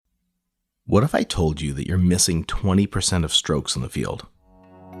What if I told you that you're missing 20% of strokes in the field?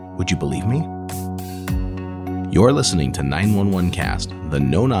 Would you believe me? You're listening to 911 Cast, the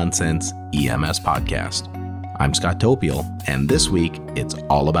no-nonsense EMS podcast. I'm Scott Topiel, and this week, it's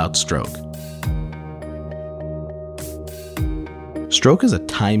all about stroke. Stroke is a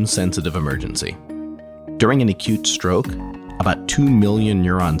time-sensitive emergency. During an acute stroke, about 2 million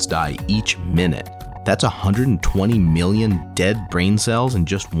neurons die each minute. That's 120 million dead brain cells in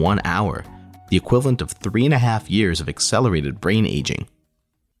just 1 hour, the equivalent of 3.5 years of accelerated brain aging.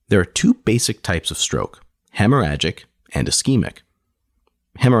 There are two basic types of stroke, hemorrhagic and ischemic.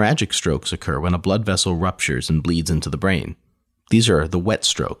 Hemorrhagic strokes occur when a blood vessel ruptures and bleeds into the brain. These are the wet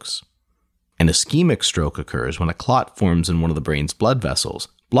strokes. An ischemic stroke occurs when a clot forms in one of the brain's blood vessels,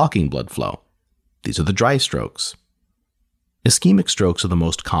 blocking blood flow. These are the dry strokes. Ischemic strokes are the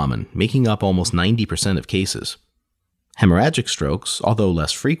most common, making up almost 90% of cases. Hemorrhagic strokes, although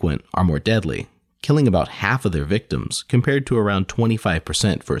less frequent, are more deadly, killing about half of their victims compared to around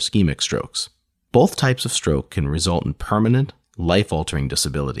 25% for ischemic strokes. Both types of stroke can result in permanent, life-altering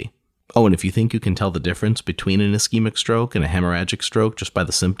disability. Oh, and if you think you can tell the difference between an ischemic stroke and a hemorrhagic stroke just by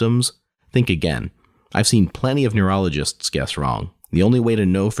the symptoms, think again. I've seen plenty of neurologists guess wrong. The only way to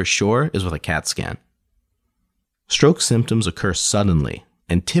know for sure is with a CAT scan. Stroke symptoms occur suddenly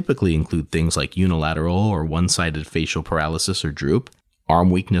and typically include things like unilateral or one-sided facial paralysis or droop, arm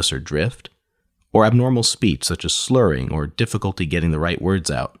weakness or drift, or abnormal speech such as slurring or difficulty getting the right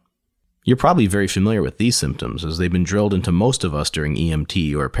words out. You're probably very familiar with these symptoms as they've been drilled into most of us during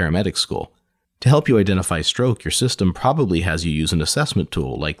EMT or paramedic school. To help you identify stroke, your system probably has you use an assessment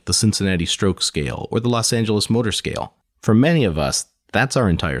tool like the Cincinnati Stroke Scale or the Los Angeles Motor Scale. For many of us, that's our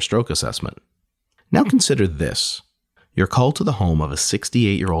entire stroke assessment. Now consider this. You're called to the home of a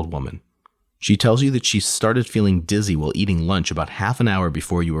 68-year-old woman. She tells you that she started feeling dizzy while eating lunch about half an hour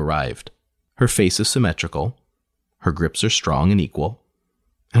before you arrived. Her face is symmetrical, her grips are strong and equal,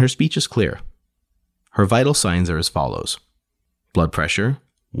 and her speech is clear. Her vital signs are as follows. Blood pressure,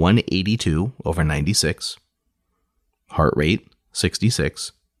 182/96. Heart rate,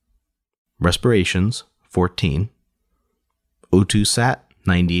 66. Respirations, 14. O2 sat,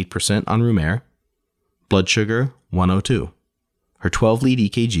 98% on room air. Blood sugar, 102. Her 12-lead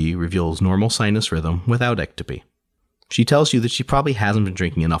EKG reveals normal sinus rhythm without ectopy. She tells you that she probably hasn't been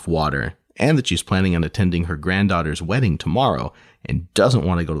drinking enough water and that she's planning on attending her granddaughter's wedding tomorrow and doesn't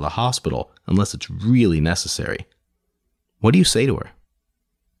want to go to the hospital unless it's really necessary. What do you say to her?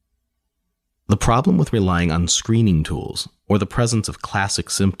 The problem with relying on screening tools or the presence of classic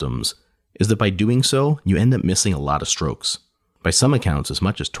symptoms is that by doing so, you end up missing a lot of strokes. By some accounts, as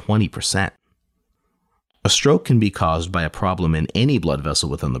much as 20%. A stroke can be caused by a problem in any blood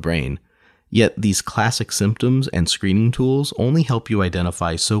vessel within the brain, yet these classic symptoms and screening tools only help you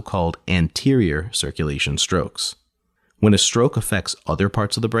identify so-called anterior circulation strokes. When a stroke affects other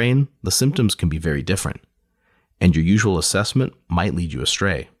parts of the brain, the symptoms can be very different, and your usual assessment might lead you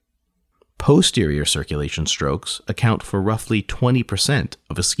astray. Posterior circulation strokes account for roughly 20%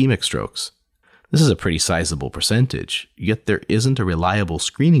 of ischemic strokes. This is a pretty sizable percentage, yet there isn't a reliable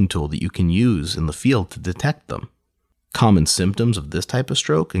screening tool that you can use in the field to detect them. Common symptoms of this type of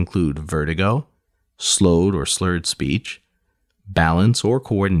stroke include vertigo, slowed or slurred speech, balance or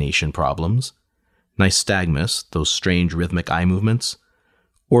coordination problems, nystagmus, those strange rhythmic eye movements,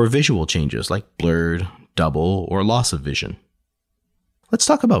 or visual changes like blurred, double, or loss of vision. Let's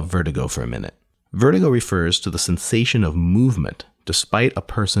talk about vertigo for a minute. Vertigo refers to the sensation of movement despite a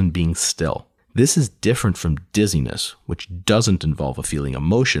person being still. This is different from dizziness, which doesn't involve a feeling of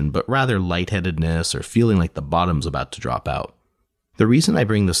motion, but rather lightheadedness or feeling like the bottom's about to drop out. The reason I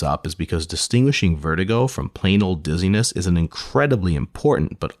bring this up is because distinguishing vertigo from plain old dizziness is an incredibly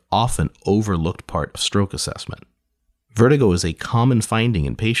important but often overlooked part of stroke assessment. Vertigo is a common finding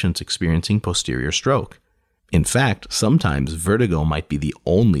in patients experiencing posterior stroke. In fact, sometimes vertigo might be the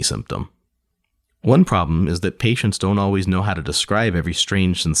only symptom. One problem is that patients don't always know how to describe every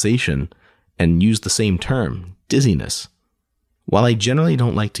strange sensation and use the same term, dizziness. While I generally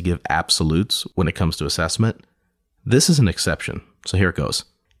don't like to give absolutes when it comes to assessment, this is an exception, so here it goes.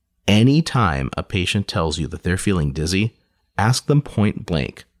 Anytime a patient tells you that they're feeling dizzy, ask them point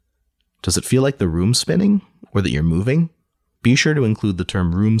blank, does it feel like the room's spinning or that you're moving? Be sure to include the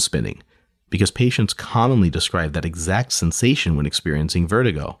term room spinning, because patients commonly describe that exact sensation when experiencing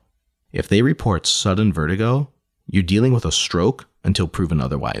vertigo. If they report sudden vertigo, you're dealing with a stroke until proven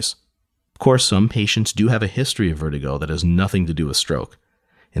otherwise. Of course, some patients do have a history of vertigo that has nothing to do with stroke.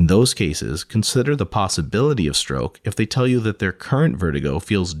 In those cases, consider the possibility of stroke if they tell you that their current vertigo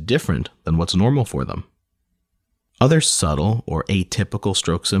feels different than what's normal for them. Other subtle or atypical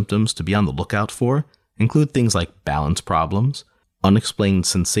stroke symptoms to be on the lookout for include things like balance problems, unexplained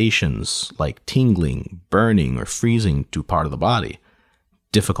sensations like tingling, burning, or freezing to part of the body,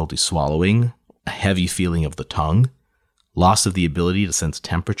 difficulty swallowing, a heavy feeling of the tongue, loss of the ability to sense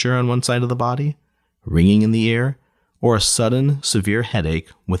temperature on one side of the body, ringing in the ear, or a sudden, severe headache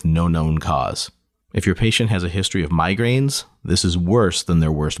with no known cause. If your patient has a history of migraines, this is worse than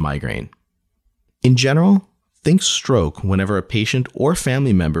their worst migraine. In general, think stroke whenever a patient or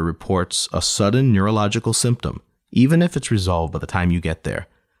family member reports a sudden neurological symptom, even if it's resolved by the time you get there.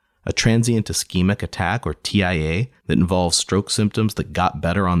 A transient ischemic attack, or TIA, that involves stroke symptoms that got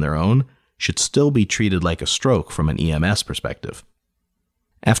better on their own should still be treated like a stroke from an EMS perspective.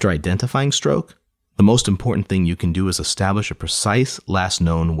 After identifying stroke, the most important thing you can do is establish a precise last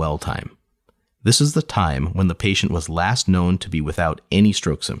known well time. This is the time when the patient was last known to be without any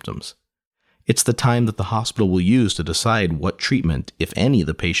stroke symptoms. It's the time that the hospital will use to decide what treatment, if any,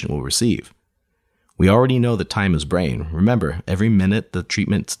 the patient will receive. We already know that time is brain. Remember, every minute the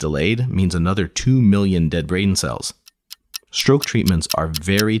treatment's delayed means another 2 million dead brain cells. Stroke treatments are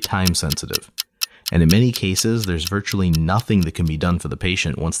very time sensitive, and in many cases, there's virtually nothing that can be done for the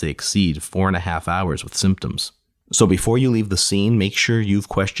patient once they exceed 4.5 hours with symptoms. So before you leave the scene, make sure you've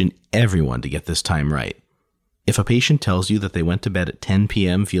questioned everyone to get this time right. If a patient tells you that they went to bed at 10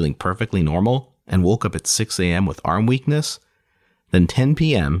 p.m. feeling perfectly normal and woke up at 6 a.m. with arm weakness, then 10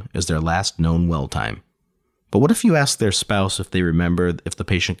 p.m. is their last known well time. But what if you ask their spouse if they remember if the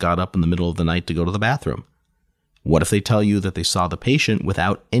patient got up in the middle of the night to go to the bathroom? What if they tell you that they saw the patient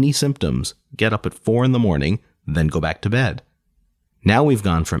without any symptoms get up at 4 in the morning, then go back to bed? Now we've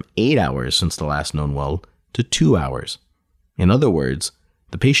gone from 8 hours since the last known well to 2 hours. In other words,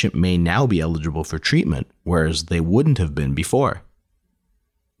 the patient may now be eligible for treatment, whereas they wouldn't have been before.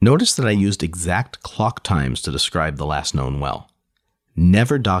 Notice that I used exact clock times to describe the last known well.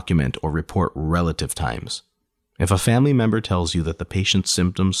 Never document or report relative times. If a family member tells you that the patient's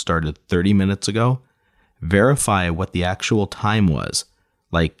symptoms started 30 minutes ago, verify what the actual time was,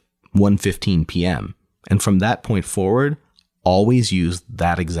 like 1:15 p.m., and from that point forward, always use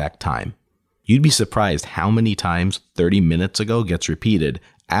that exact time. You'd be surprised how many times 30 minutes ago gets repeated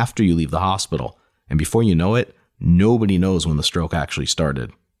after you leave the hospital, and before you know it, nobody knows when the stroke actually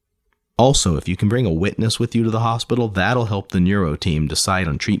started. Also, if you can bring a witness with you to the hospital, that'll help the neuro team decide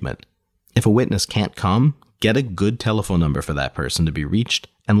on treatment. If a witness can't come, get a good telephone number for that person to be reached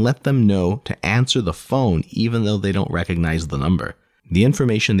and let them know to answer the phone even though they don't recognize the number. The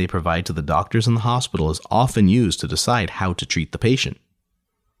information they provide to the doctors in the hospital is often used to decide how to treat the patient.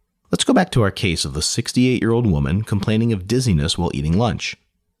 Let's go back to our case of the 68-year-old woman complaining of dizziness while eating lunch.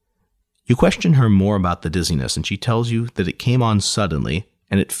 You question her more about the dizziness and she tells you that it came on suddenly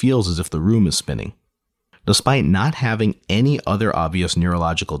and it feels as if the room is spinning. Despite not having any other obvious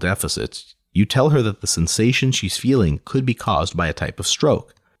neurological deficits, you tell her that the sensation she's feeling could be caused by a type of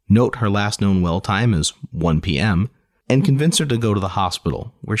stroke. Note her last known well time is 1 p.m., and convince her to go to the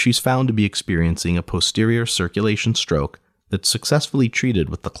hospital, where she's found to be experiencing a posterior circulation stroke that's successfully treated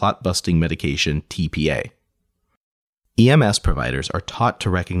with the clot-busting medication TPA. EMS providers are taught to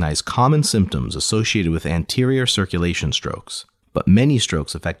recognize common symptoms associated with anterior circulation strokes, but many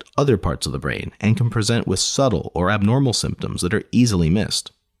strokes affect other parts of the brain and can present with subtle or abnormal symptoms that are easily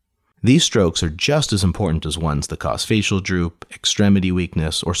missed. These strokes are just as important as ones that cause facial droop, extremity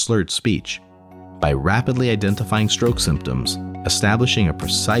weakness, or slurred speech. By rapidly identifying stroke symptoms, establishing a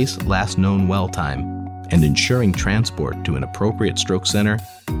precise last known well time, and ensuring transport to an appropriate stroke center,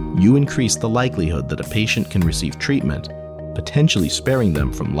 you increase the likelihood that a patient can receive treatment, potentially sparing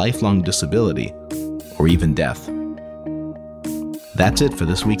them from lifelong disability or even death. That's it for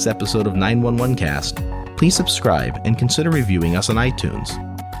this week's episode of 911 Cast. Please subscribe and consider reviewing us on iTunes.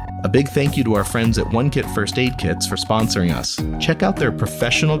 A big thank you to our friends at One Kit First Aid Kits for sponsoring us. Check out their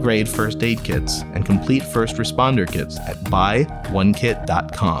professional-grade first aid kits and complete first responder kits at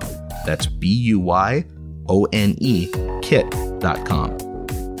buyonekit.com. That's BUYONE kit.com.